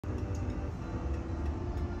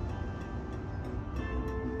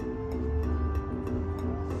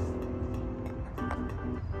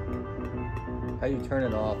How do you turn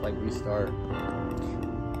it off? Like restart?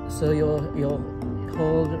 So you'll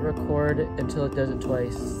hold record until it does it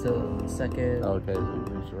twice. So second. Oh, okay, so it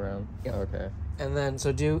moves around. Yep. Okay. And then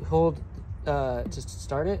so hold to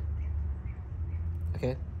start it.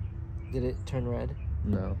 Okay. Did it turn red?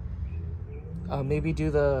 No. Maybe do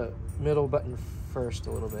the middle button first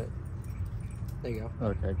a little bit. There you go.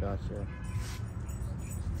 Okay, gotcha.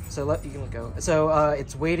 So you can let go. So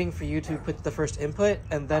it's waiting for you to put the first input,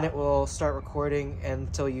 and then it will start recording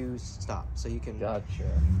until you stop. So you can.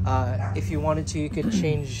 Gotcha. If you wanted to, you could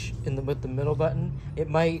change with the middle button. It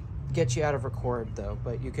might get you out of record though,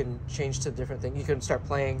 but you can change to a different thing. You can start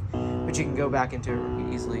playing, but you can go back into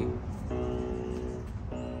it easily.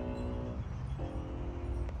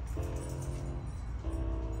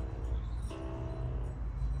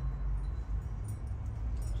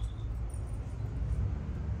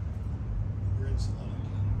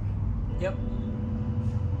 Yep.